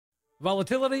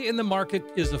Volatility in the market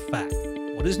is a fact.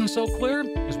 What isn't so clear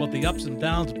is what the ups and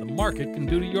downs of the market can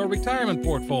do to your retirement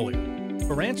portfolio.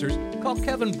 For answers, call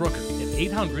Kevin Brooker at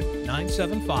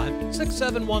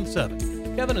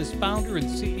 800-975-6717. Kevin is founder and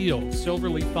CEO of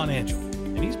Silverleaf Financial,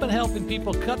 and he's been helping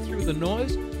people cut through the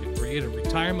noise to create a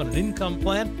retirement and income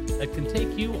plan that can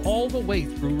take you all the way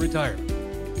through retirement.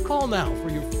 Call now for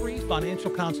your free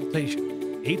financial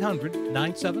consultation.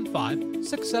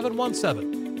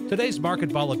 800-975-6717. Today's market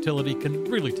volatility can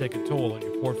really take a toll on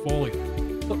your portfolio.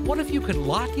 But what if you could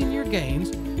lock in your gains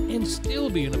and still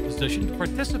be in a position to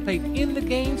participate in the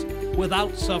gains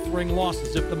without suffering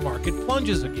losses if the market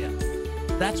plunges again?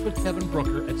 That's what Kevin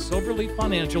Brooker at Silverleaf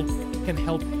Financial can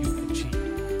help you achieve.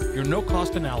 Your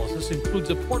no-cost analysis includes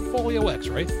a portfolio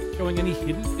x-ray showing any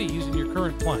hidden fees in your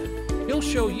current plan. He'll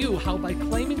show you how by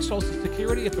claiming Social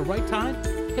Security at the right time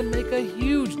can make a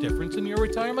huge difference in your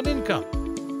retirement income.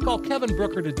 Call Kevin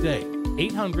Brooker today,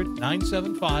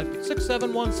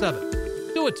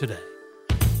 800-975-6717. Do it today.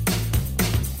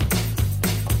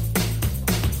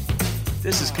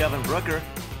 This is Kevin Brooker,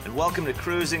 and welcome to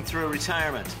Cruising Through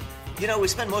Retirement. You know, we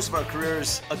spend most of our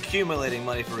careers accumulating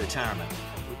money for retirement.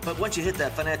 But once you hit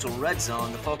that financial red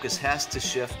zone, the focus has to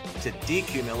shift to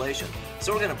decumulation.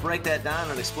 So we're going to break that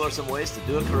down and explore some ways to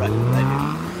do it correctly right here.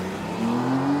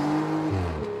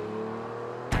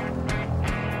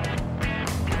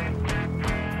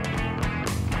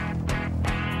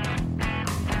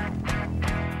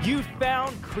 You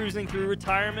found Cruising Through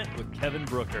Retirement with Kevin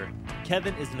Brooker.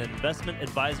 Kevin is an investment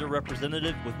advisor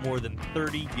representative with more than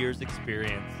 30 years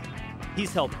experience.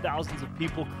 He's helped thousands of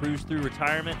people cruise through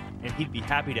retirement, and he'd be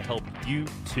happy to help you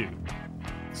too.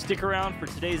 Stick around for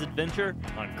today's adventure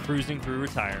on Cruising Through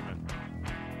Retirement.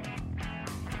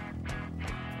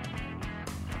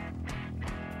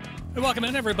 Welcome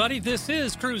in, everybody. This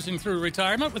is Cruising Through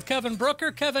Retirement with Kevin Brooker.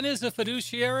 Kevin is a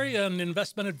fiduciary, an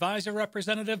investment advisor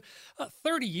representative,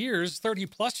 30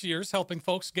 plus years helping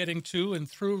folks getting to and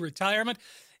through retirement.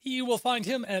 You will find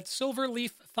him at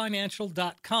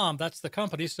silverleaffinancial.com. That's the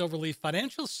company, Silverleaf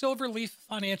Financial,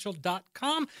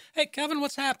 silverleaffinancial.com. Hey, Kevin,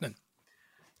 what's happening?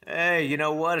 Hey, you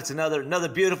know what? It's another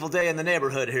beautiful day in the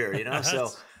neighborhood here, you know?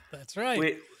 That's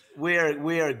right. We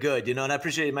are good, you know, and I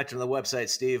appreciate you mentioning the website,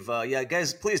 Steve. Yeah,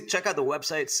 guys, please check out the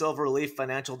website,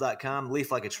 silverleaffinancial.com, leaf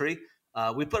like a tree.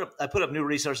 I put up new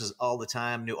resources all the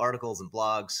time, new articles and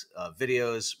blogs,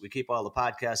 videos. We keep all the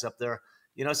podcasts up there,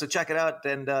 you know, so check it out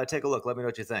and take a look. Let me know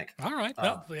what you think. All right.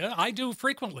 Yeah, I do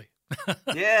frequently.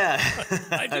 Yeah,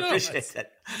 I do. I appreciate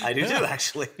that. I do too,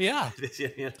 actually. Yeah.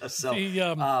 You know, so,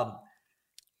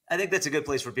 I think that's a good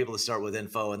place for people to start with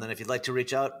info. And then if you'd like to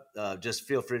reach out, just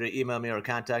feel free to email me or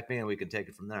contact me and we can take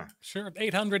it from there. Sure.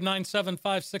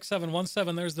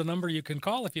 800-975-6717. There's the number you can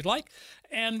call if you'd like.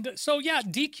 And so, yeah,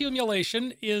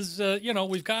 decumulation is,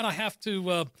 we've got to have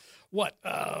to,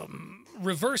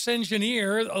 reverse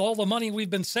engineer all the money we've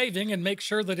been saving and make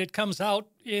sure that it comes out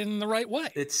in the right way.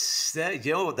 It's,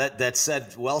 that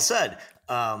said, well said.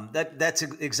 That's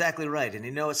exactly right. And,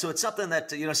 you know, so it's something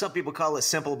that, you know, some people call it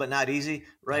simple, but not easy,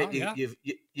 right? Oh, yeah.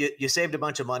 You saved a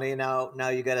bunch of money. Now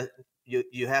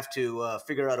you have to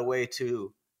figure out a way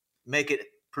to make it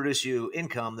produce you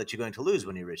income that you're going to lose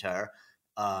when you retire.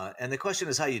 And the question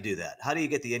is how you do that. How do you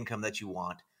get the income that you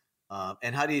want?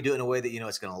 And how do you do it in a way that, you know,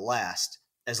 it's going to last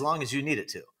as long as you need it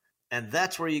to? And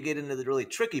that's where you get into the really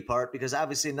tricky part, because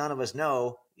obviously none of us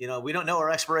know, you know, we don't know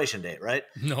our expiration date, right?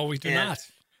 No, we do not.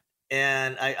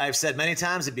 And I've said many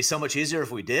times it'd be so much easier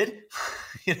if we did,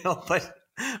 you know, but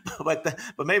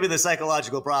maybe the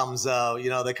psychological problems,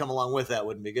 that come along with that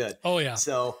wouldn't be good. Oh yeah.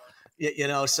 So,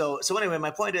 so anyway,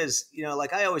 my point is, you know,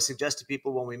 like I always suggest to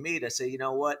people when we meet, I say, you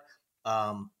know what,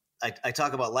 I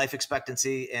talk about life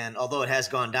expectancy, and although it has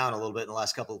gone down a little bit in the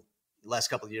last couple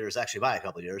of years, actually by a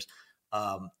couple of years,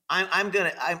 I'm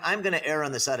gonna err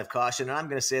on the side of caution, and I'm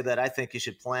gonna say that I think you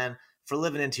should plan for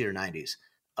living into your 90s.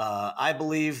 I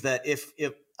believe that if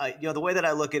the way that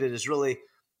I look at it is really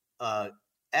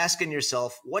asking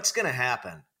yourself, what's going to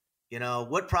happen? You know,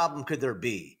 what problem could there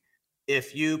be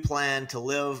if you plan to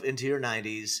live into your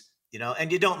 90s, you know,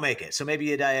 and you don't make it? So maybe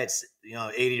you die at,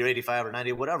 80 or 85 or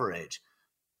 90, whatever age,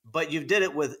 but you did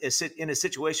it in a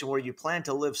situation where you plan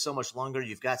to live so much longer.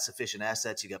 You've got sufficient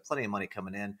assets, you got plenty of money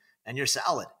coming in, and you're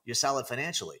solid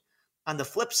financially. On the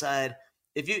flip side,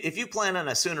 if you plan on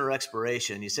a sooner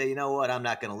expiration, you say, you know what, I'm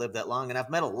not going to live that long. And I've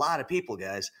met a lot of people,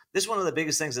 guys. This is one of the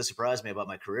biggest things that surprised me about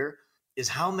my career is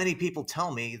how many people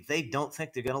tell me they don't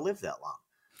think they're going to live that long.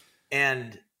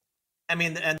 And I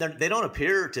mean, and they don't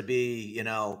appear to be, you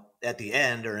know, at the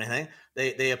end or anything.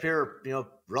 They appear, you know,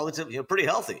 relatively, you know, pretty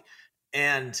healthy.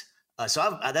 And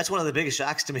That's one of the biggest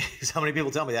shocks to me is how many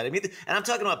people tell me that. I mean, and I'm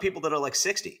talking about people that are like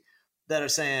 60 that are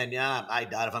saying, yeah, I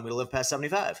doubt if I'm going to live past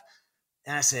 75.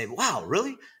 And I say, wow,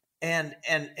 really? And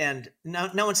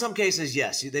now in some cases,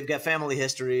 yes, they've got family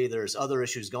history. There's other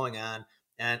issues going on.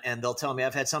 And they'll tell me,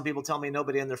 I've had some people tell me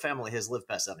nobody in their family has lived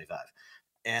past 75.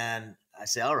 And I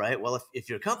say, all right, well, if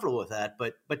you're comfortable with that,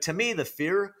 but to me, the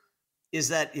fear is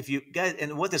that if you guys,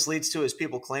 and what this leads to is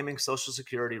people claiming Social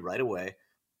Security right away,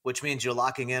 which means you're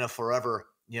locking in a forever,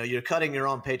 you're cutting your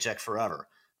own paycheck forever.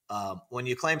 When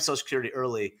you claim Social Security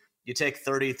early, you take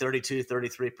 30, 32,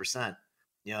 33%.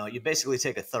 You basically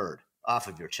take a third off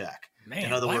of your check. Man,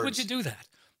 in other words, would you do that?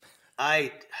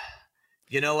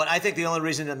 You know what? I think the only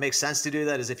reason it makes sense to do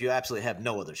that is if you absolutely have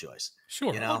no other choice.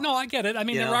 Sure. Well, no, I get it. I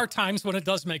mean, there are times when it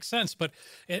does make sense, but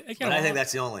I think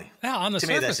that's the only. Yeah, on the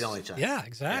surface. Me, that's the only time. Yeah,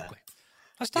 exactly. Yeah.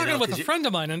 I was talking with a friend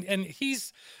of mine, and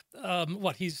he's,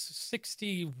 he's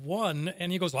 61,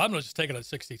 and he goes, well, I'm going to just take it at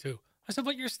 62. I said,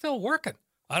 but you're still working.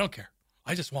 I don't care.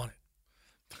 I just want it.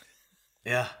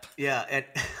 Yeah. And,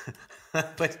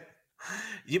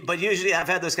 but usually I've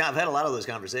had a lot of those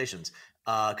conversations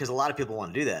because a lot of people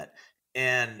want to do that.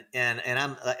 And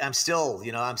I'm still,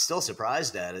 I'm still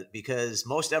surprised at it because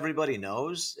most everybody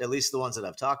knows, at least the ones that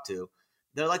I've talked to,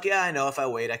 they're like, yeah, I know if I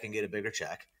wait, I can get a bigger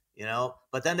check,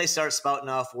 but then they start spouting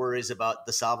off worries about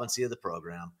the solvency of the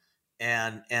program.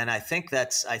 And I think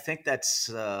that's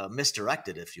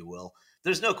misdirected, if you will.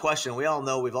 There's no question. We all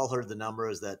know, we've all heard the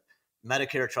numbers that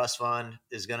Medicare Trust Fund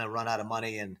is going to run out of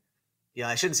money. And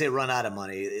I shouldn't say run out of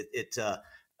money.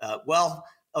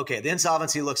 Okay, the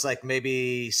insolvency looks like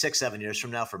maybe 6-7 years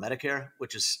from now for Medicare,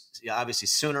 which is obviously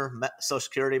sooner. Social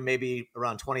Security, maybe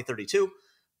around 2032.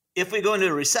 If we go into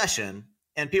a recession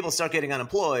and people start getting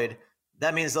unemployed,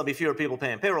 that means there'll be fewer people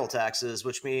paying payroll taxes,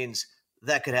 which means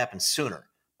that could happen sooner.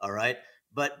 All right.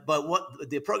 But what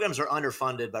the programs are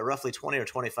underfunded by roughly 20 or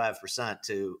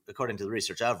 25% according to the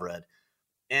research I've read.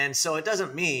 And so it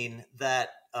doesn't mean that,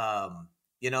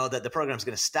 that the program is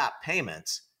going to stop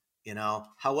payments,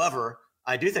 however,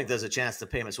 I do think there's a chance the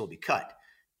payments will be cut.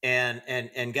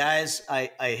 And guys, I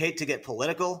hate to get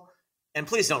political, and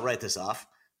please don't write this off,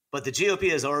 but the GOP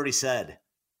has already said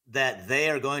that they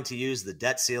are going to use the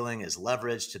debt ceiling as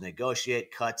leverage to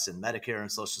negotiate cuts in Medicare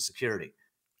and Social Security.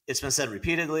 It's been said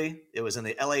repeatedly. It was in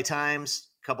the LA Times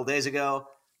a couple days ago.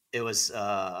 It was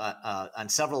on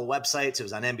several websites. It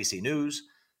was on NBC News.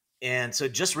 And so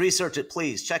just research it,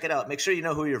 please. Check it out. Make sure you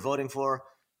know who you're voting for.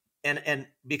 And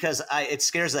because it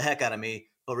scares the heck out of me,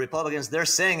 but Republicans, they're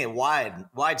saying it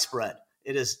widespread.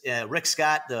 It is Rick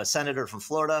Scott, the senator from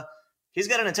Florida. He's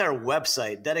got an entire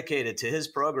website dedicated to his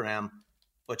program,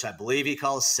 which I believe he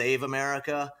calls Save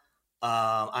America.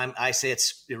 I say it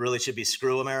really should be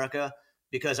Screw America,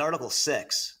 because Article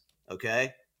 6,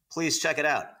 okay, please check it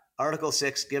out. Article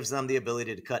 6 gives them the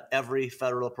ability to cut every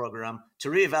federal program, to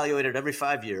reevaluate it every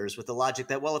 5 years with the logic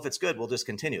that, well, if it's good, we'll just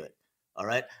continue it. All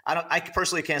right. I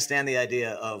personally can't stand the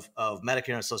idea of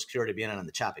Medicare and Social Security being on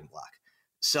the chopping block.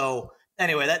 So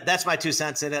anyway, that's my 2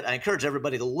 cents in it. I encourage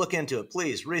everybody to look into it.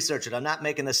 Please research it. I'm not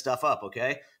making this stuff up.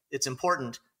 OK, it's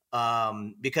important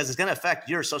because it's going to affect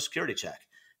your Social Security check.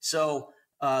 So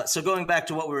going back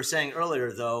to what we were saying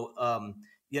earlier, though,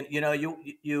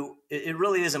 it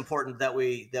really is important that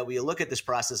we look at this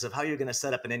process of how you're going to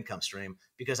set up an income stream,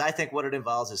 because I think what it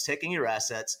involves is taking your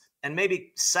assets and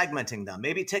maybe segmenting them.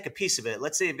 Maybe take a piece of it.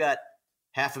 Let's say you've got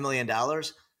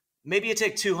 $500,000. Maybe you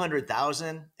take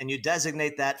 $200,000 and you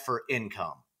designate that for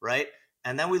income, right?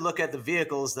 And then we look at the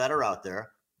vehicles that are out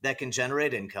there that can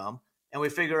generate income, and we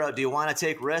figure out, do you want to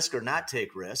take risk or not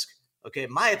take risk? Okay,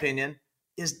 my opinion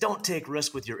is don't take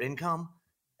risk with your income.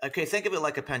 Okay, think of it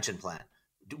like a pension plan.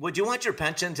 Would you want your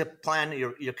pension to plan,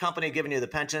 your company giving you the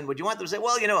pension? Would you want them to say,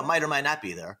 well, it might or might not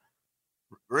be there?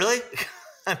 Really?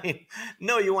 I mean,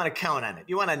 no, you want to count on it.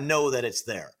 You want to know that it's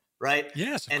there, right?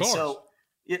 Yes, of course. So,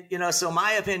 so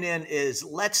my opinion is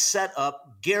let's set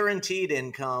up guaranteed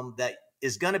income that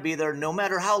is going to be there no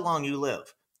matter how long you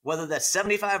live, whether that's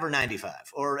 75 or 95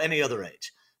 or any other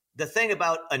age. The thing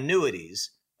about annuities,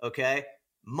 okay,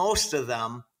 most of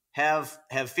them have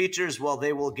features, well,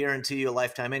 they will guarantee you a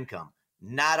lifetime income.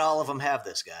 Not all of them have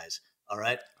this, guys. All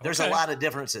right. There's a lot of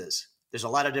differences. There's a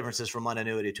lot of differences from one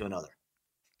annuity to another.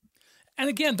 And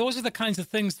again, those are the kinds of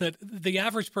things that the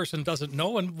average person doesn't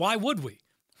know. And why would we?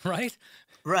 Right?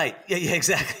 Right. Yeah,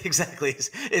 exactly.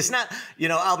 It's not,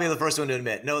 I'll be the first one to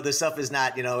admit, no, this stuff is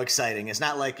not, exciting. It's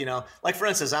not like, like for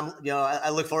instance, I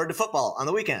look forward to football on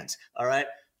the weekends. All right.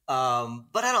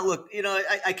 But I don't look,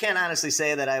 I can't honestly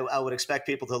say that I would expect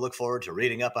people to look forward to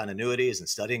reading up on annuities and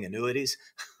studying annuities.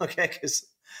 Okay. Because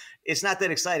it's not that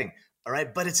exciting. All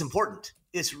right. But it's important.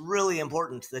 It's really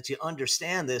important that you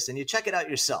understand this and you check it out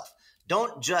yourself.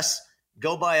 Don't just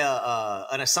go by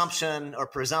an assumption or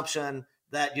presumption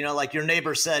that, like your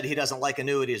neighbor said he doesn't like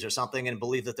annuities or something and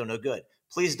believe that they're no good.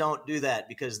 Please don't do that,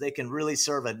 because they can really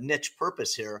serve a niche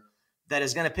purpose here that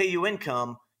is going to pay you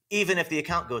income even if the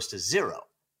account goes to zero.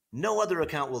 No other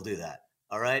account will do that.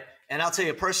 All right. And I'll tell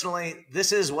you personally,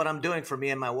 this is what I'm doing for me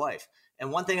and my wife.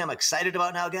 And one thing I'm excited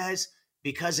about now, guys,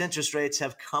 because interest rates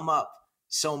have come up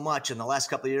so much in the last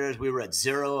couple of years. We were at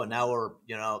 0 and now we're,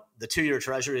 the 2-year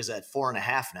treasury is at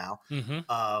 4.5 now.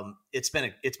 Mm-hmm. It's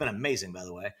been amazing, by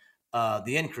the way,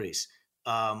 the increase.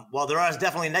 While there are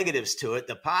definitely negatives to it,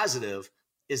 the positive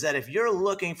is that if you're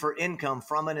looking for income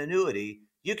from an annuity,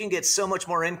 you can get so much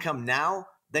more income now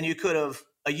than you could have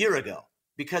a year ago,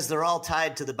 because they're all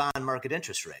tied to the bond market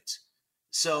interest rates.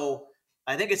 So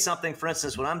I think it's something, for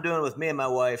instance, what I'm doing with me and my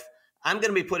wife, I'm going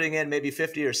to be putting in maybe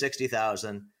 50 or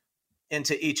 60,000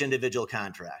 into each individual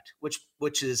contract,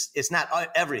 which is, it's not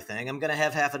everything. I'm going to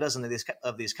have half a dozen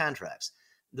of these contracts.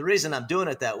 The reason I'm doing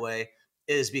it that way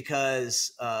is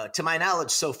because, to my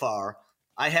knowledge so far,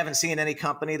 I haven't seen any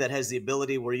company that has the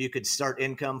ability where you could start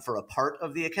income for a part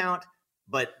of the account,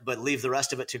 but leave the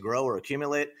rest of it to grow or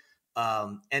accumulate.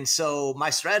 And so my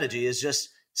strategy is just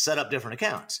set up different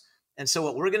accounts. And so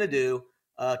what we're going to do,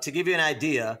 to give you an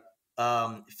idea,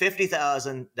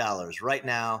 $50,000 right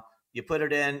now, you put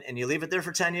it in and you leave it there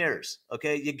for 10 years.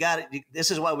 Okay. You got it. This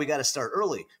is why we got to start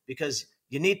early, because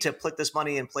you need to put this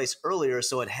money in place earlier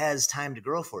so it has time to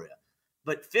grow for you.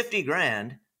 But 50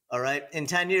 grand, all right, in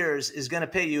 10 years is going to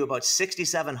pay you about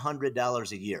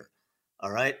 $6,700 a year.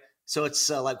 All right. So it's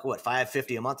like what,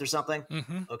 $550 a month or something.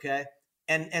 Mm-hmm. Okay.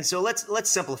 And so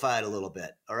let's simplify it a little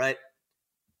bit. All right.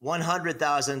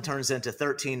 100,000 turns into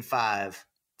 13.5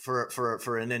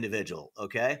 for an individual.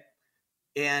 Okay.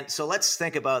 And so let's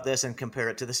think about this and compare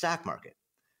it to the stock market.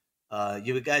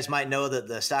 You guys might know that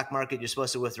the stock market, you're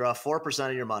supposed to withdraw 4%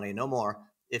 of your money, no more,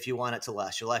 if you want it to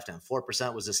last your lifetime.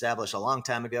 4% was established a long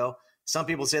time ago. Some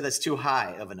people say that's too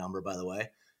high of a number, by the way,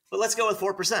 but let's go with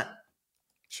 4%.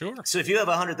 Sure. So if you have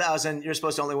 100,000, you're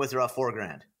supposed to only withdraw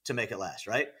 $4,000 to make it last,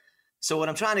 right? So what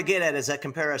I'm trying to get at is that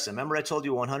comparison. Remember I told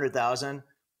you 100,000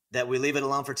 that we leave it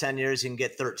alone for 10 years, you can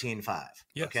get 13.5.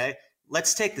 Yes. Okay.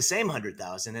 Let's take the same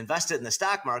 100,000, invest it in the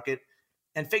stock market,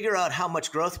 and figure out how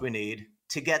much growth we need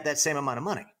to get that same amount of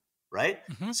money, right?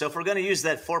 Mm-hmm. So if we're going to use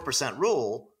that 4%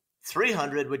 rule,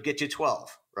 300 would get you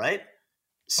 12, right?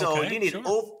 So okay,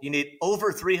 you need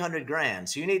over 300 grand.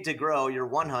 So you need to grow your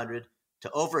 100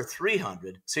 to over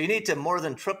 300. So you need to more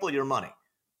than triple your money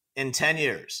in 10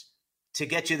 years to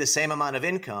get you the same amount of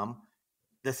income.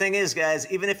 The thing is,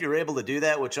 guys, even if you're able to do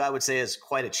that, which I would say is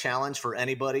quite a challenge for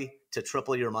anybody to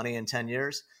triple your money in 10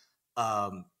 years,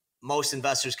 most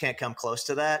investors can't come close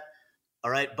to that.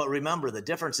 All right. But remember, the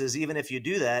difference is, even if you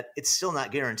do that, it's still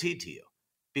not guaranteed to you,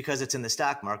 because it's in the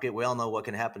stock market. We all know what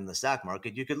can happen in the stock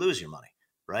market. You could lose your money.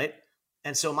 Right.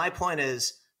 And so my point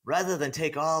is, rather than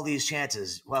take all these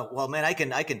chances, well, man, I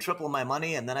can triple my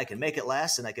money and then I can make it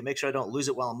last and I can make sure I don't lose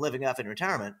it while I'm living off in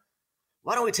retirement.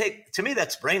 Why don't we to me,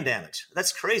 that's brain damage.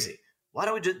 That's crazy. Why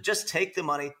don't we just take the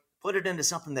money, put it into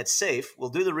something that's safe? We'll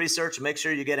do the research, make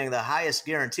sure you're getting the highest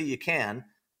guarantee you can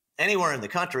anywhere in the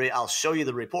country. I'll show you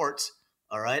the reports.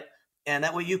 All right. And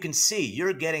that way you can see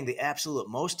you're getting the absolute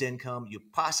most income you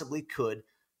possibly could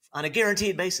on a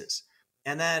guaranteed basis.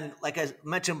 And then, like I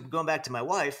mentioned, going back to my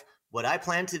wife, what I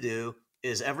plan to do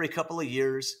is every couple of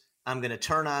years, I'm going to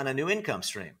turn on a new income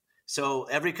stream. So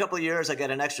every couple of years, I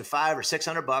get an extra $500 or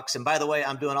 $600. And by the way,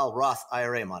 I'm doing all Roth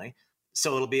IRA money,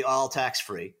 so it'll be all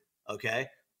tax-free. Okay.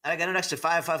 And I got an extra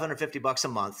 $550 a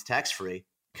month, tax-free,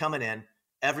 coming in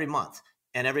every month.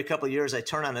 And every couple of years, I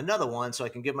turn on another one so I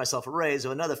can give myself a raise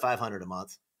of another $500 a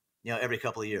month, every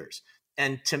couple of years.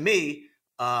 And to me,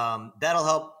 that'll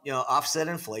help, offset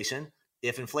inflation.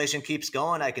 If inflation keeps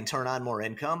going, I can turn on more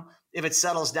income. If it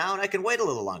settles down, I can wait a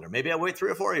little longer. Maybe I wait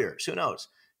 3 or 4 years. Who knows?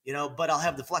 But I'll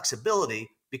have the flexibility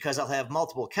because I'll have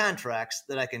multiple contracts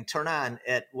that I can turn on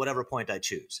at whatever point I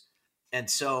choose. And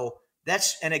so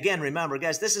and again, remember,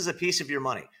 guys, this is a piece of your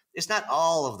money. It's not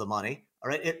all of the money, all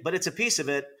right? But it's a piece of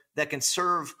it that can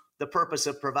serve the purpose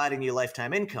of providing you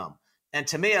lifetime income. And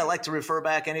to me, I like to refer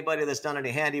back anybody that's done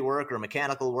any handiwork or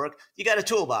mechanical work. You got a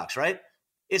toolbox, right?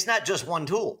 It's not just one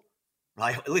tool.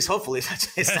 Right? At least hopefully it's not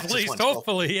just one tool.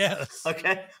 Hopefully, yes.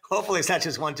 Okay. Hopefully it's not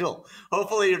just one tool.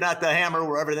 Hopefully you're not the hammer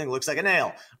where everything looks like a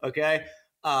nail. Okay.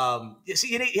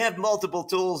 You have multiple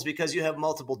tools because you have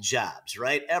multiple jobs,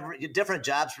 right? Different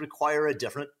jobs require a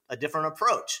different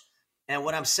approach. And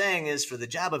what I'm saying is, for the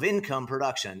job of income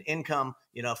production,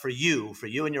 for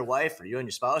you and your wife, for you and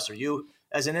your spouse, or you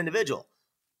as an individual,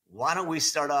 why don't we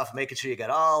start off making sure you got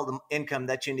all the income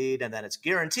that you need, and then it's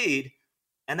guaranteed.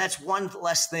 And that's one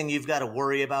less thing you've got to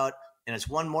worry about. And it's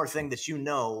one more thing that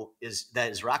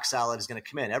is rock solid, is going to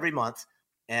come in every month.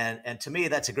 And to me,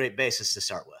 that's a great basis to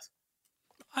start with.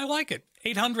 I like it.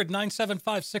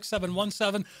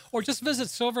 800-975-6717, or just visit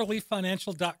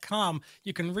silverleaffinancial.com.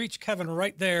 You can reach Kevin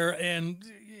right there and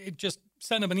just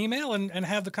send him an email and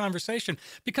have the conversation,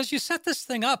 because you set this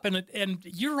thing up and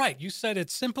you're right. You said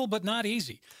it's simple, but not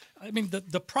easy. I mean,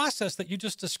 the process that you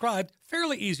just described,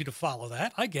 fairly easy to follow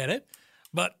that. I get it.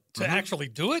 But to actually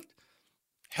do it,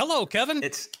 hello, Kevin.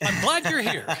 I'm glad you're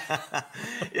here.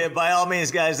 Yeah, by all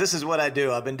means, guys, this is what I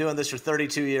do. I've been doing this for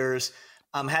 32 years.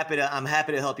 I'm happy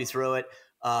to help you through it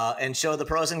and show the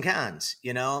pros and cons,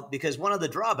 because one of the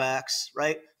drawbacks,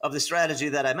 right, of the strategy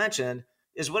that I mentioned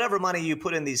is whatever money you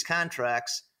put in these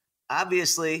contracts,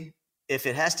 obviously, if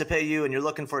it has to pay you and you're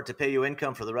looking for it to pay you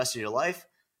income for the rest of your life,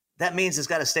 that means it's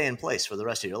got to stay in place for the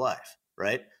rest of your life,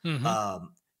 right? Mm-hmm.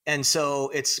 And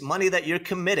so it's money that you're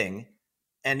committing,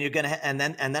 and you're gonna, and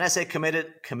then I say commit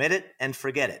it and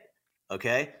forget it.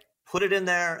 Okay, put it in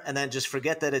there, and then just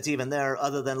forget that it's even there,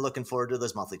 other than looking forward to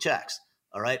those monthly checks.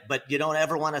 All right, but you don't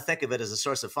ever want to think of it as a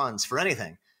source of funds for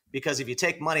anything, because if you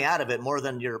take money out of it more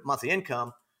than your monthly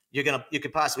income, you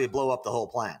could possibly blow up the whole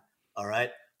plan. All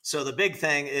right. So the big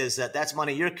thing is that that's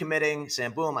money you're committing,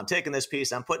 saying, boom, I'm taking this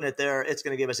piece, I'm putting it there. It's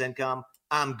going to give us income.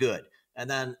 I'm good. And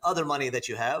then other money that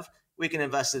you have, we can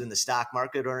invest it in the stock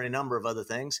market or in a number of other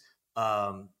things.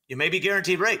 You may be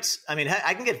guaranteed rates. I mean,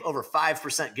 I can get over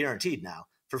 5% guaranteed now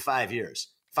for 5 years.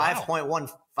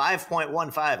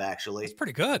 5.15 actually. That's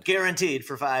pretty good. Guaranteed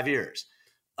for 5 years.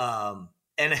 And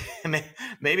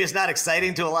maybe it's not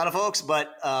exciting to a lot of folks, but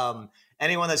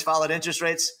anyone that's followed interest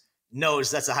rates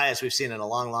knows that's the highest we've seen in a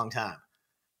long, long time.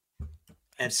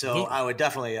 And so I would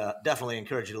definitely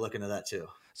encourage you to look into that too.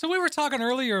 So we were talking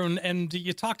earlier, and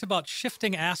you talked about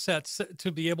shifting assets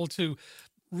to be able to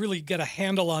really get a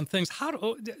handle on things. How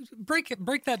to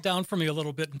break that down for me a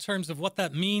little bit in terms of what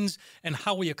that means and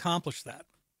how we accomplish that.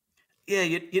 Yeah,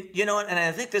 you know what, and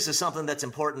I think this is something that's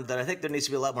important that I think there needs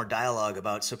to be a lot more dialogue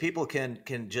about, so people can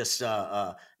just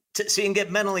so you can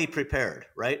get mentally prepared,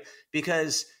 right?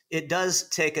 Because it does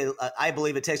take I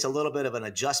believe it takes a little bit of an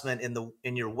adjustment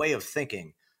in your way of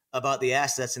thinking about the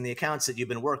assets and the accounts that you've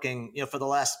been working, for the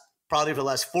last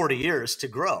 40 years to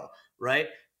grow, right?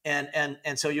 And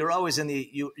so you're always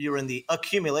you're in the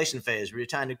accumulation phase where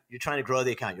you're trying to grow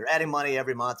the account. You're adding money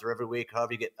every month or every week,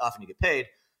 however often you get paid.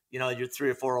 You're through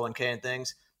your 401k and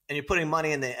things, and you're putting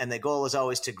money in and the goal is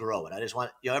always to grow it. I just want,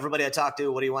 everybody I talk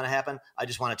to, what do you want to happen? I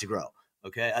just want it to grow.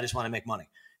 Okay. I just want to make money.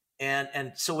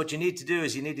 And so what you need to do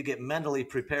is you need to get mentally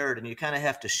prepared, and you kind of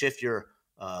have to shift your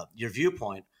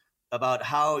viewpoint about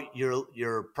how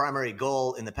your primary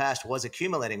goal in the past was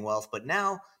accumulating wealth, but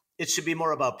now it should be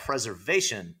more about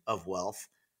preservation of wealth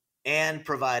and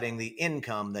providing the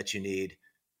income that you need,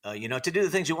 to do the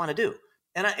things you want to do.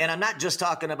 And I'm not just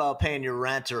talking about paying your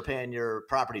rent or paying your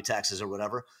property taxes or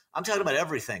whatever. I'm talking about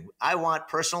everything. I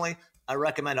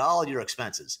recommend all your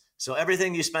expenses. So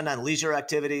everything you spend on leisure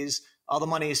activities, all the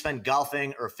money you spend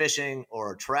golfing or fishing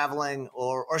or traveling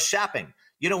or shopping.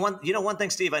 One thing,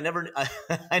 Steve, I never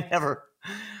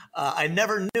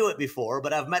knew it before,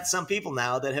 but I've met some people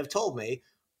now that have told me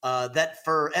that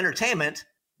for entertainment,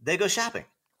 they go shopping.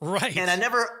 Right. And I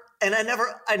never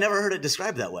heard it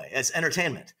described that way, as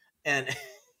entertainment. But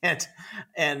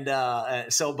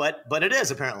it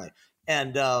is apparently.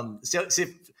 And so see,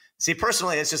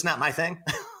 personally, it's just not my thing.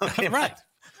 Okay, right.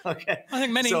 Okay. I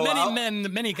think many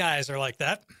guys are like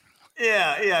that.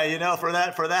 Yeah. For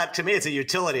that, to me, it's a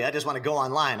utility. I just want to go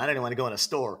online. I don't even want to go in a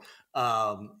store,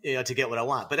 to get what I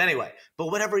want. But anyway,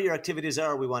 whatever your activities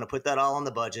are, we want to put that all on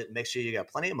the budget, make sure you got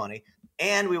plenty of money.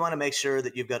 And we want to make sure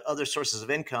that you've got other sources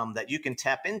of income that you can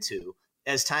tap into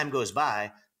as time goes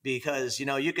by. Because,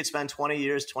 you could spend 20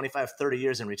 years, 25, 30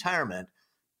 years in retirement.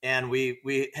 And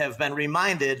we have been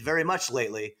reminded very much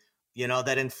lately,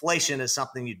 that inflation is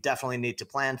something you definitely need to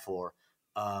plan for.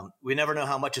 We never know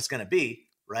how much it's going to be,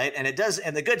 right? And it does.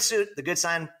 And the good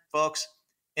sign, folks,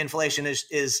 inflation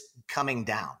is coming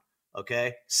down.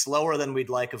 Okay. Slower than we'd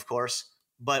like, of course,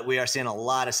 but we are seeing a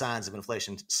lot of signs of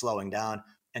inflation slowing down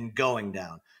and going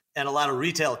down. And a lot of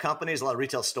retail companies, a lot of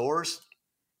retail stores,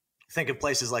 think of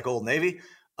places like Old Navy.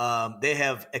 They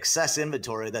have excess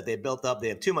inventory that they built up. They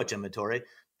have too much inventory.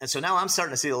 And so now I'm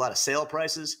starting to see a lot of sale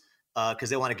prices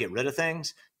because they want to get rid of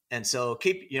things. And so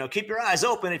keep your eyes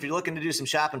open. If you're looking to do some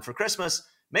shopping for Christmas,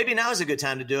 maybe now is a good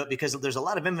time to do it because there's a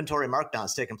lot of inventory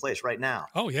markdowns taking place right now.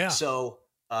 Oh yeah. So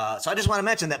I just want to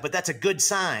mention that, but that's a good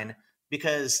sign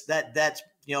because that's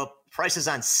prices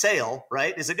on sale,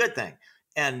 right, is a good thing.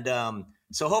 And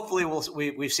so hopefully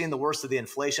we've seen the worst of the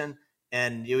inflation,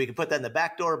 and we can put that in the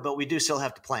back door, but we do still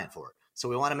have to plan for it. So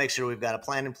we want to make sure we've got a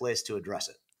plan in place to address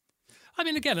it. I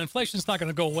mean, again, inflation's not going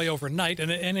to go away overnight,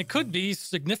 and it could be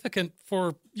significant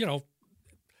for,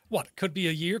 what? Could be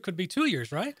a year, could be 2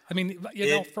 years, right? I mean,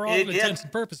 for all intents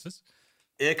and purposes.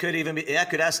 It could even be,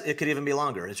 it could even be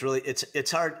longer.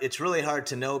 It's hard. It's really hard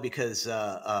to know because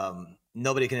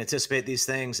nobody can anticipate these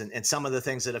things. And some of the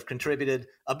things that have contributed,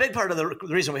 a big part of the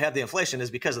reason we have the inflation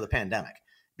is because of the pandemic,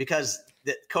 because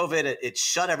the COVID, it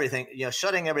shut everything,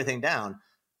 shutting everything down.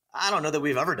 I don't know that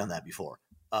we've ever done that before.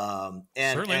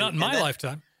 Certainly not in my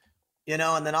lifetime.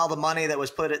 And then all the money that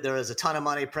was there was a ton of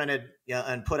money printed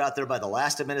and put out there by the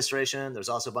last administration. There's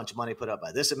also a bunch of money put out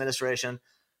by this administration.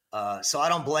 So I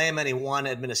don't blame any one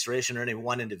administration or any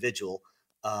one individual.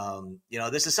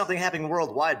 This is something happening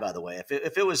worldwide, by the way.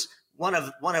 If it was one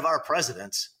of our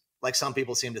presidents, like some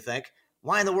people seem to think,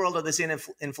 why in the world are they seeing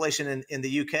inflation in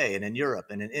the UK and in Europe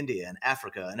and in India and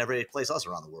Africa and every place else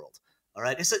around the world? All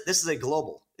right. This is a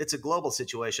global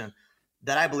situation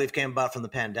that I believe came about from the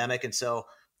pandemic. And so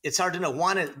it's hard to know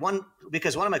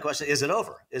because one of my questions, is it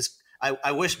over?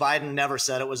 I wish Biden never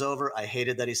said it was over. I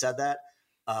hated that he said that.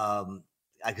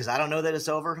 Because I don't know that it's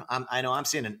over. I know I'm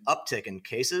seeing an uptick in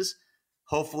cases.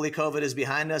 Hopefully COVID is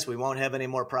behind us. We won't have any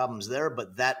more problems there,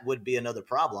 but that would be another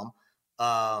problem.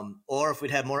 Or if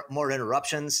we'd have more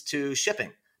interruptions to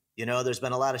shipping. There's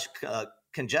been a lot of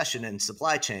congestion in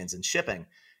supply chains and shipping.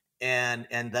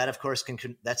 And that, of course,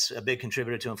 that's a big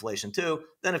contributor to inflation, too.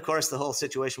 Then, of course, the whole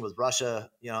situation with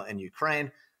Russia, and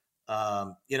Ukraine,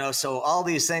 so all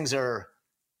these things are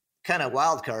kind of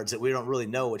wild cards that we don't really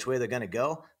know which way they're going to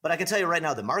go. But I can tell you right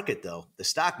now, the market, though, the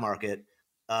stock market,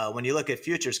 when you look at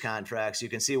futures contracts, you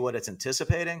can see what it's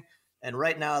anticipating. And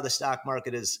right now, the stock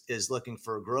market is looking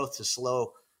for growth to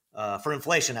slow, for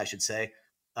inflation, I should say,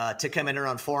 to come in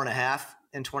around 4.5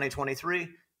 in 2023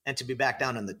 and to be back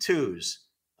down in the 2s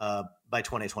by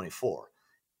 2024.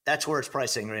 That's where it's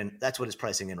pricing in. That's what it's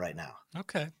pricing in right now.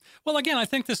 Okay. Well, again, I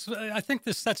think this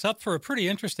sets up for a pretty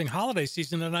interesting holiday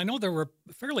season. And I know they were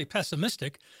fairly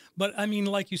pessimistic, but I mean,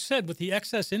 like you said, with the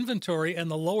excess inventory and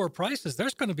the lower prices,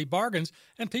 there's going to be bargains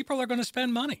and people are going to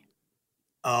spend money.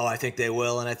 Oh, I think they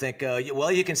will. And I think,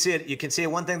 you can see it. You can see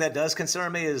one thing that does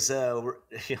concern me is anybody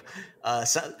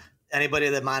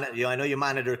that I know you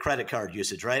monitor credit card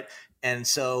usage, right? And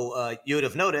so you would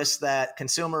have noticed that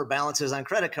consumer balances on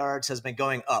credit cards has been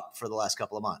going up for the last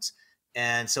couple of months.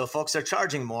 And so folks are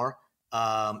charging more.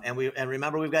 And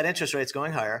remember, we've got interest rates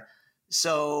going higher.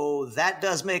 So that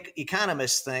does make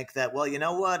economists think that, well, you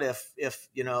know what, if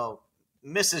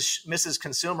Mrs.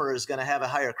 Consumer is going to have a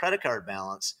higher credit card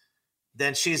balance,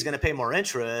 then she's going to pay more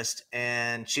interest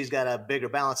and she's got a bigger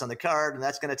balance on the card. And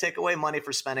that's going to take away money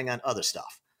for spending on other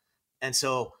stuff. And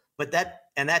so,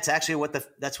 that's actually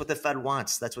that's what the Fed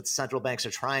wants. That's what the central banks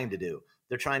are trying to do.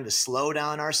 They're trying to slow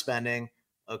down our spending,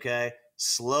 okay?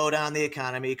 Slow down the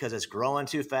economy because it's growing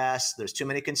too fast. There's too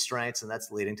many constraints, and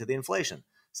that's leading to the inflation.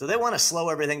 So they want to slow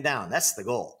everything down. That's the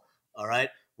goal, all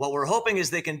right? What we're hoping is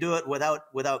they can do it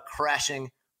without crashing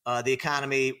the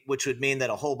economy, which would mean that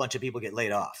a whole bunch of people get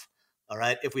laid off, all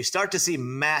right? If we start to see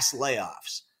mass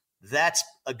layoffs, that's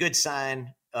a good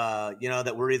sign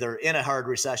that we're either in a hard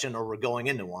recession or we're going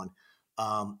into one.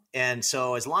 And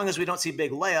so as long as we don't see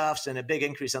big layoffs and a big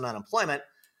increase in unemployment,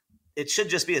 it should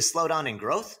just be a slowdown in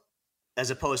growth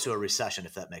as opposed to a recession,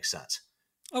 if that makes sense.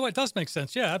 Oh, it does make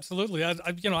sense. Yeah, absolutely.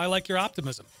 I like your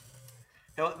optimism.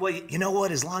 Well, you know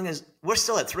what? As long as we're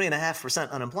still at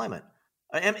 3.5% unemployment.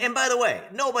 And by the way,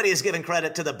 nobody is giving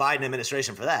credit to the Biden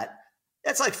administration for that.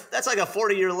 That's like a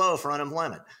 40-year low for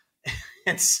unemployment.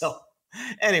 And so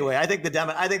anyway, I think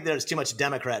there's too much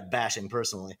Democrat bashing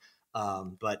personally,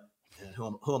 but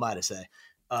who am I to say?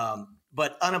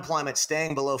 But unemployment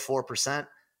staying below 4%,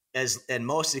 and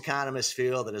most economists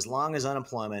feel that as long as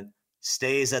unemployment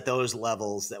stays at those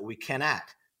levels, that we cannot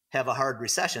have a hard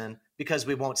recession because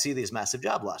we won't see these massive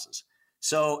job losses.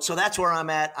 So that's where I'm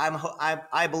at.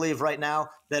 I believe right now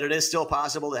that it is still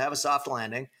possible to have a soft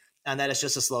landing, and that it's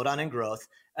just a slowdown in growth.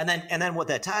 And then what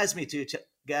that ties me to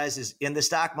guys is in the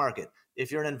stock market.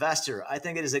 If you're an investor, I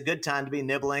think it is a good time to be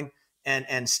nibbling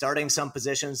and starting some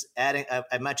positions. Adding,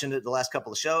 I mentioned it the last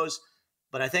couple of shows,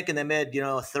 but I think in the mid,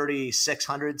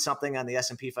 3,600 something on the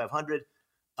S&P 500.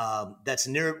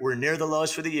 We're near the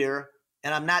lows for the year.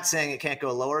 And I'm not saying it can't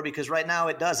go lower because right now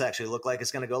it does actually look like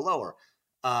it's going to go lower.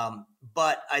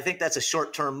 But I think that's a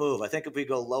short-term move. I think if we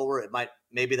go lower,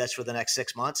 maybe that's for the next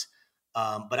 6 months.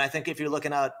 But I think if you're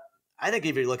looking at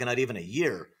even a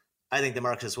year, I think the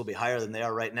markets will be higher than they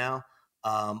are right now.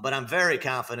 But I'm very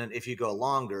confident if you go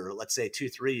longer, let's say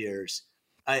 2-3 years,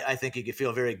 I think you can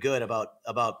feel very good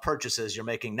about purchases you're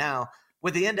making now.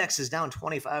 With the index is down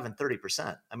 25 and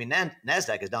 30%. I mean,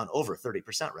 NASDAQ is down over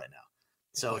 30% right now.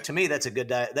 So to me, that's a good.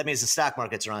 That means the stock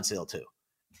markets are on sale too.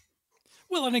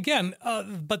 Well, and again,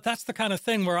 but that's the kind of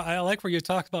thing where I like where you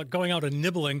talked about going out and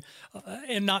nibbling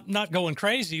and not going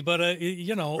crazy. But,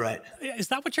 right. Is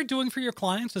that what you're doing for your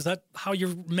clients? Is that how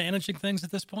you're managing things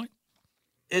at this point?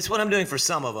 It's what I'm doing for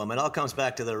some of them. It all comes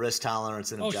back to the risk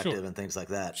tolerance and objective sure. and things like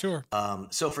that. Sure.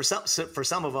 So for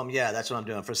some of them, yeah, that's what I'm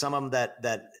doing. For some of them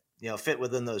that fit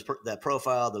within that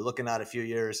profile, they're looking out a few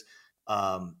years.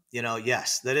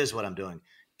 Yes, that is what I'm doing.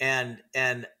 And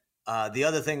the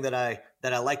other thing that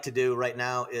I like to do right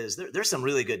now is there's some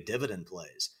really good dividend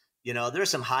plays. There's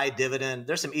some high dividend.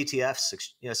 There's some ETFs,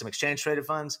 some exchange traded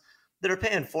funds that are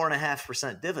paying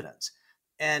 4.5% dividends.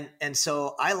 And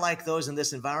so I like those in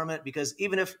this environment because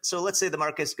let's say the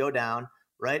markets go down,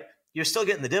 right? You're still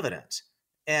getting the dividends.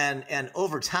 And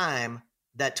over time,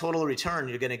 that total return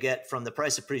you're going to get from the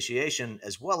price appreciation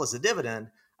as well as the dividend,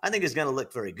 I think is going to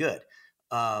look very good.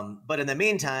 But in the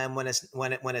meantime, when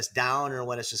it's down or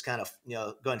when it's just kind of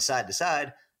going side to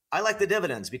side, I like the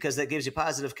dividends because that gives you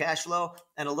positive cash flow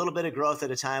and a little bit of growth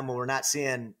at a time when we're not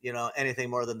seeing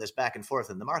anything more than this back and forth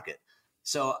in the market.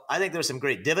 So I think there's some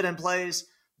great dividend plays.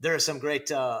 There are some great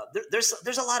there's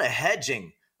a lot of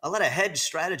hedging, a lot of hedge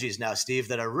strategies now, Steve,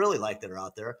 that I really like that are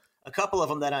out there. A couple of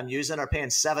them that I'm using are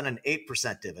paying 7 and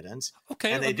 8% dividends.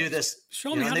 Okay, and they do this.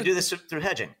 Show me how they do this through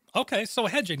hedging. Okay, so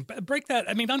hedging, break that.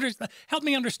 I mean, help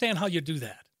me understand how you do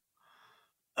that.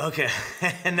 Okay,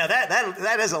 now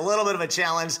that is a little bit of a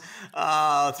challenge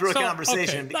through a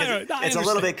conversation because it's a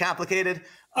little bit complicated.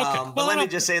 Okay. But let me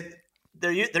just say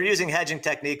they're using hedging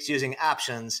techniques, using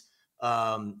options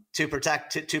to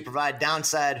provide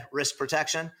downside risk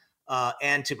protection.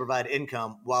 And to provide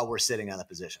income while we're sitting on the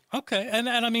position. Okay, and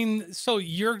I mean, so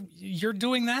you're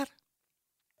doing that?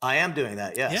 I am doing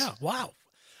that. Yes. Yeah. Wow.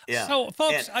 Yeah. So,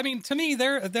 folks, I mean, to me,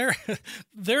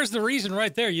 there's the reason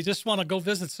right there. You just want to go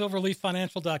visit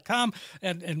silverleaffinancial.com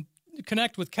and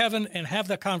connect with Kevin and have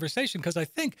that conversation because I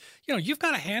think you've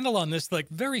got a handle on this like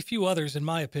very few others, in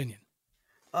my opinion.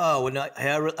 Oh, well, no,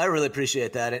 I really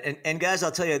appreciate that. And guys,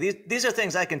 I'll tell you, these are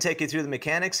things I can take you through the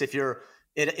mechanics if you're.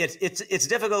 It's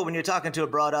difficult when you're talking to a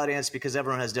broad audience because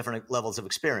everyone has different levels of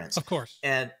experience. Of course.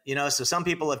 And, so some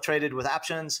people have traded with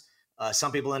options.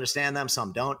 Some people understand them,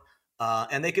 some don't.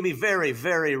 And they can be very,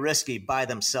 very risky by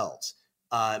themselves,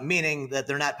 meaning that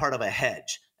they're not part of a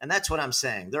hedge. And that's what I'm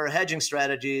saying. There are hedging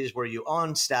strategies where you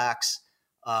own stocks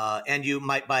and you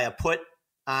might buy a put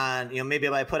on, maybe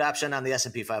buy a put option on the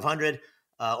S&P 500,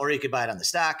 or you could buy it on the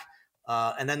stock.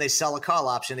 And then they sell a call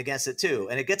option against it too.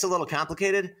 And it gets a little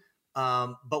complicated.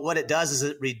 But what it does is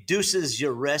it reduces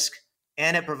your risk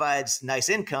and it provides nice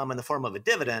income in the form of a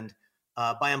dividend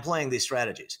by employing these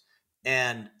strategies.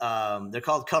 And they're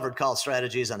called covered call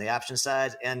strategies on the option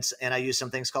side. And I use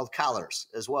some things called collars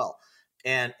as well.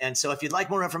 And so if you'd like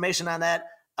more information on that,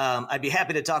 I'd be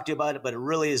happy to talk to you about it, but it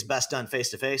really is best done face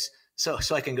to face. So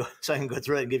I can go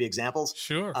through it and give you examples.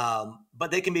 Sure. But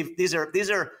they can be, these are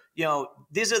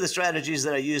the strategies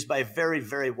that are used by very,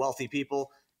 very wealthy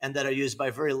people and that are used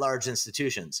by very large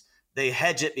institutions. They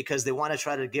hedge it because they want to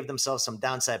try to give themselves some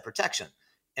downside protection.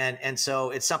 And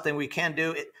so it's something we can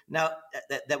do now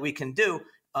that we can do.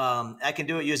 I can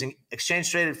do it using exchange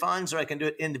traded funds or I can do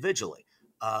it individually.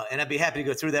 And I'd be happy to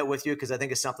go through that with you because I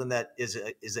think it's something that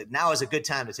now is a good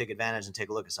time to take advantage and take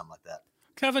a look at something like that.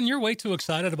 Kevin, you're way too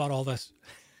excited about all this.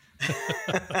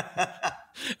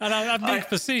 And I'm being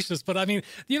facetious, but I mean,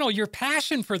 your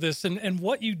passion for this and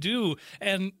what you do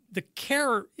and the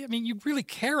care, I mean, you really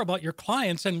care about your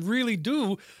clients and really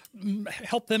do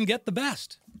help them get the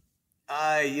best.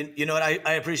 You know what?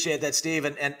 I appreciate that, Steve.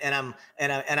 And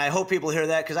I hope people hear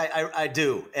that because I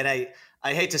do. And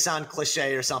I hate to sound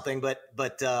cliche or something, but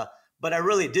I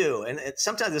really do. And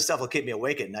sometimes this stuff will keep me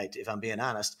awake at night, if I'm being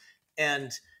honest.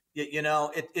 And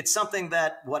it's something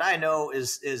that what I know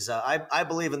is I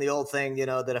believe in the old thing,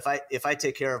 that if I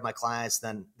take care of my clients,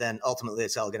 then ultimately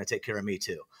it's all going to take care of me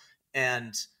too.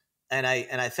 And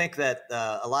I think that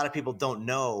a lot of people don't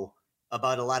know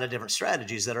about a lot of different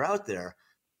strategies that are out there.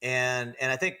 And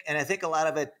I think a lot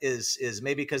of it is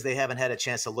maybe because they haven't had a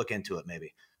chance to look into it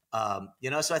maybe.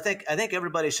 So I think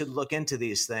everybody should look into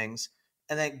these things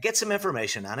and then get some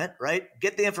information on it, right?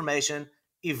 Get the information,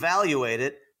 evaluate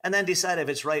it, and then decide if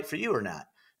it's right for you or not.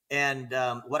 And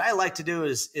what I like to do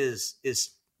is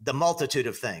the multitude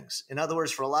of things. In other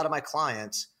words, for a lot of my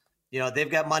clients, they've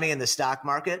got money in the stock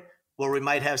market where we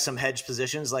might have some hedge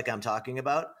positions like I'm talking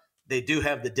about. They do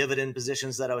have the dividend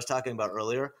positions that I was talking about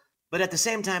earlier. But at the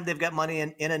same time, they've got money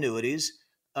in annuities.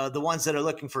 The ones that are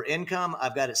looking for income,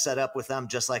 I've got it set up with them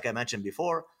just like I mentioned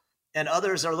before. And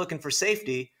others are looking for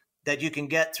safety that you can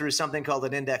get through something called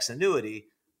an index annuity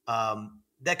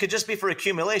that could just be for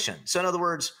accumulation. So in other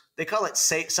words, they call it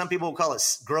safe. Some people call it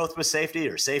growth with safety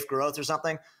or safe growth or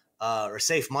something, or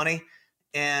safe money.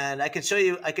 And I can show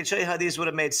you how these would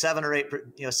have made 7 to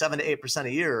 8%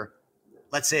 a year.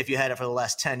 Let's say if you had it for the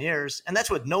last 10 years, and that's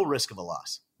with no risk of a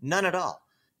loss, none at all.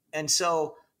 And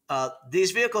so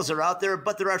these vehicles are out there,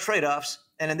 but there are trade-offs.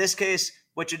 And in this case,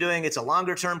 what you're doing, it's a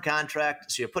longer term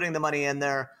contract. So you're putting the money in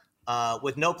there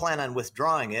with no plan on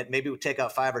withdrawing it. Maybe we take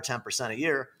out 5 or 10% a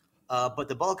year, but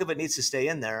the bulk of it needs to stay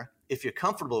in there. If you're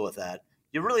comfortable with that,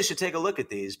 you really should take a look at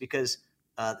these because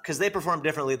they perform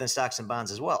differently than stocks and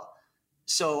bonds as well.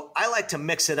 So I like to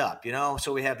mix it up,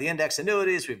 So we have the index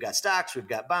annuities, we've got stocks, we've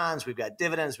got bonds, we've got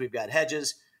dividends, we've got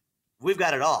hedges, we've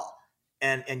got it all.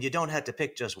 And you don't have to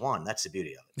pick just one. That's the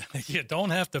beauty of it. You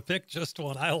don't have to pick just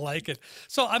one. I like it.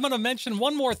 So I'm going to mention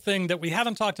one more thing that we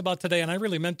haven't talked about today, and I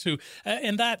really meant to.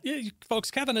 And that, folks,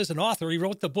 Kevin is an author. He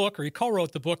wrote the book, or he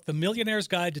co-wrote the book, The Millionaire's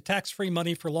Guide to Tax-Free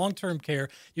Money for Long-Term Care.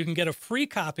 You can get a free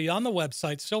copy on the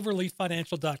website,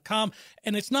 silverleaffinancial.com.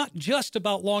 And it's not just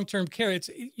about long-term care.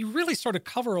 You really sort of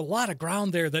cover a lot of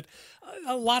ground there, that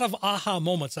a lot of aha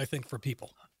moments, I think, for people.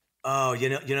 Oh,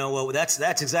 well,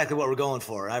 that's exactly what we're going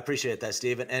for. I appreciate that,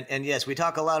 Stephen. And yes, we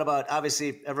talk a lot about,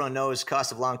 obviously, everyone knows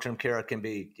cost of long-term care can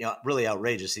be really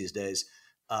outrageous these days.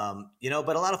 But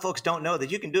a lot of folks don't know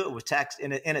that you can do it with tax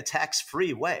in a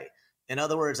tax-free way. In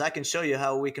other words, I can show you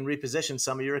how we can reposition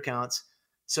some of your accounts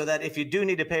so that if you do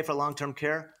need to pay for long-term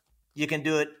care, you can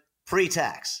do it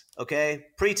pre-tax, okay?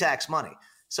 Pre-tax money.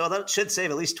 So that should save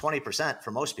at least 20%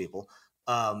 for most people,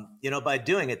 by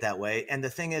doing it that way. And the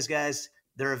thing is, guys,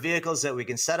 there are vehicles that we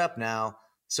can set up now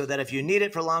so that if you need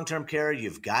it for long-term care,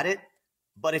 you've got it.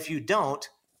 But if you don't,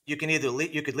 you can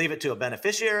you could leave it to a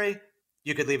beneficiary,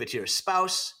 you could leave it to your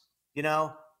spouse,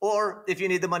 or if you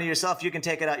need the money yourself, you can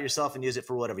take it out yourself and use it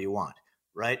for whatever you want,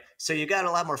 right? So you got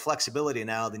a lot more flexibility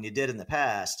now than you did in the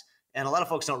past. And a lot of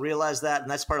folks don't realize that.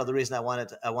 And that's part of the reason I wanted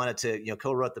to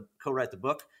co-write the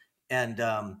book. And,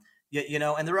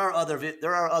 and there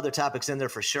are other topics in there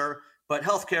for sure. But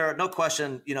healthcare, no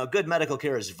question, good medical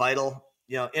care is vital,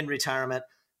 in retirement.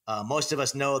 Most of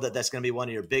us know that that's going to be one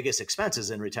of your biggest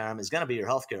expenses in retirement is going to be your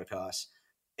healthcare costs.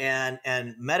 And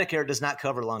Medicare does not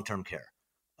cover long-term care.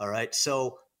 All right.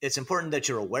 So it's important that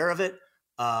you're aware of it.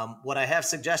 What I have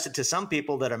suggested to some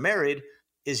people that are married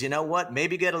is,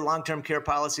 maybe get a long-term care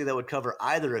policy that would cover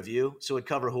either of you. So it would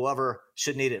cover whoever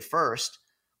should need it first.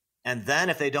 And then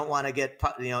if they don't want to get,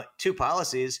 two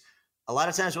policies, a lot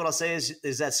of times what I'll say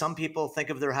is that some people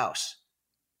think of their house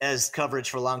as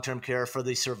coverage for long-term care for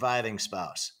the surviving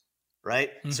spouse, right?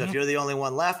 Mm-hmm. So if you're the only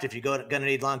one left, if you're going to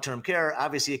need long-term care,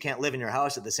 obviously you can't live in your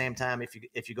house at the same time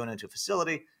if you're going into a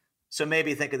facility. So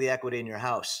maybe think of the equity in your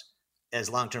house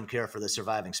as long-term care for the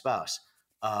surviving spouse.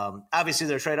 Obviously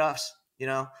there are trade-offs,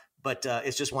 but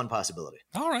it's just one possibility.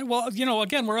 All right. Well,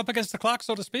 again, we're up against the clock,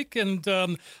 so to speak. And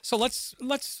so let's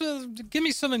give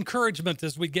me some encouragement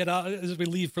as we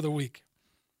leave for the week.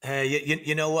 Hey,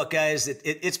 you know what, guys?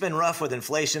 It's been rough with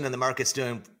inflation and the market's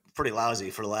doing pretty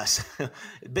lousy for the last,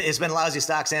 it's been lousy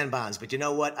stocks and bonds. But you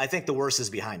know what? I think the worst is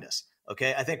behind us.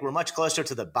 Okay. I think we're much closer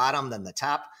to the bottom than the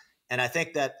top. And I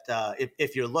think that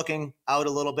if you're looking out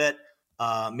a little bit,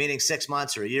 meaning 6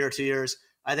 months or a year or 2 years,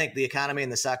 I think the economy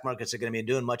and the stock markets are going to be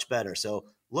doing much better. So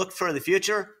look for the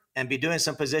future and be doing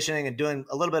some positioning and doing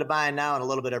a little bit of buying now and a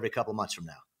little bit every couple of months from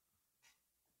now.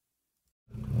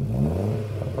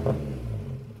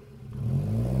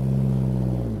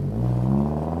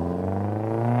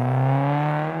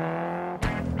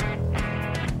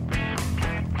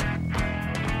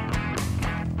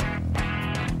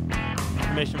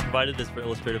 Information provided is for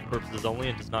illustrative purposes only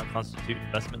and does not constitute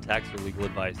investment, tax, or legal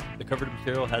advice. The covered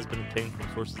material has been obtained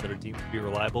from sources that are deemed to be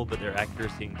reliable, but their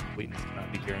accuracy and completeness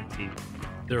cannot be guaranteed.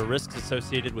 There are risks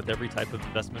associated with every type of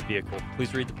investment vehicle.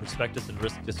 Please read the prospectus and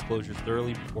risk disclosures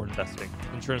thoroughly before investing.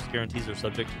 Insurance guarantees are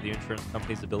subject to the insurance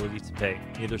company's ability to pay.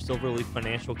 Neither Silverleaf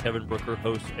Financial, Kevin Brooker,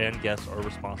 hosts, and guests are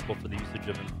responsible for the usage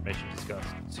of information discussed.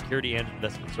 Security and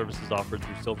investment services offered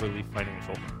through Silverleaf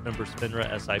Financial. Member FINRA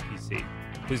SIPC.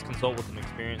 Please consult with an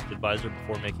experienced advisor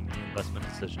before making any investment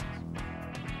decisions.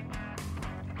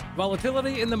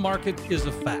 Volatility in the market is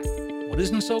a fact. What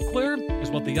isn't so clear is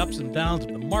what the ups and downs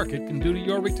of the market can do to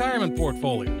your retirement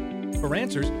portfolio. For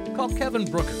answers, call Kevin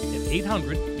Brooker at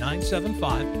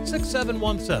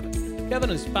 800-975-6717. Kevin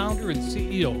is founder and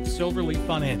CEO of Silverleaf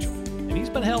Financial, and he's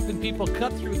been helping people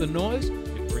cut through the noise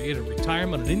to create a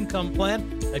retirement and income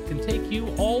plan that can take you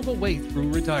all the way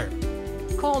through retirement.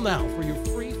 Call now for your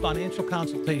free financial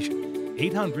consultation.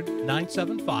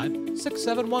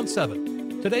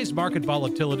 800-975-6717. Today's market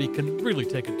volatility can really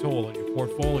take a toll on your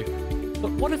portfolio.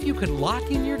 But what if you could lock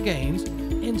in your gains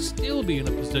and still be in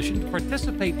a position to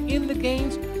participate in the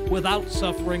gains without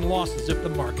suffering losses if the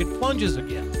market plunges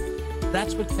again?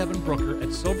 That's what Kevin Brooker at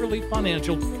Silverleaf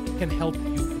Financial can help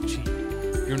you achieve.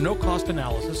 Your no-cost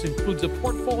analysis includes a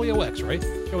portfolio x-ray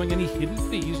showing any hidden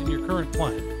fees in your current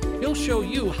plan. He'll show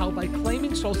you how by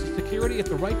claiming Social Security at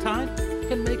the right time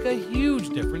can make a huge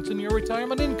difference in your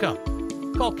retirement income.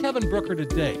 Call Kevin Brooker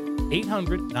today,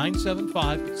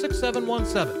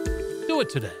 800-975-6717. Do it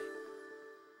today.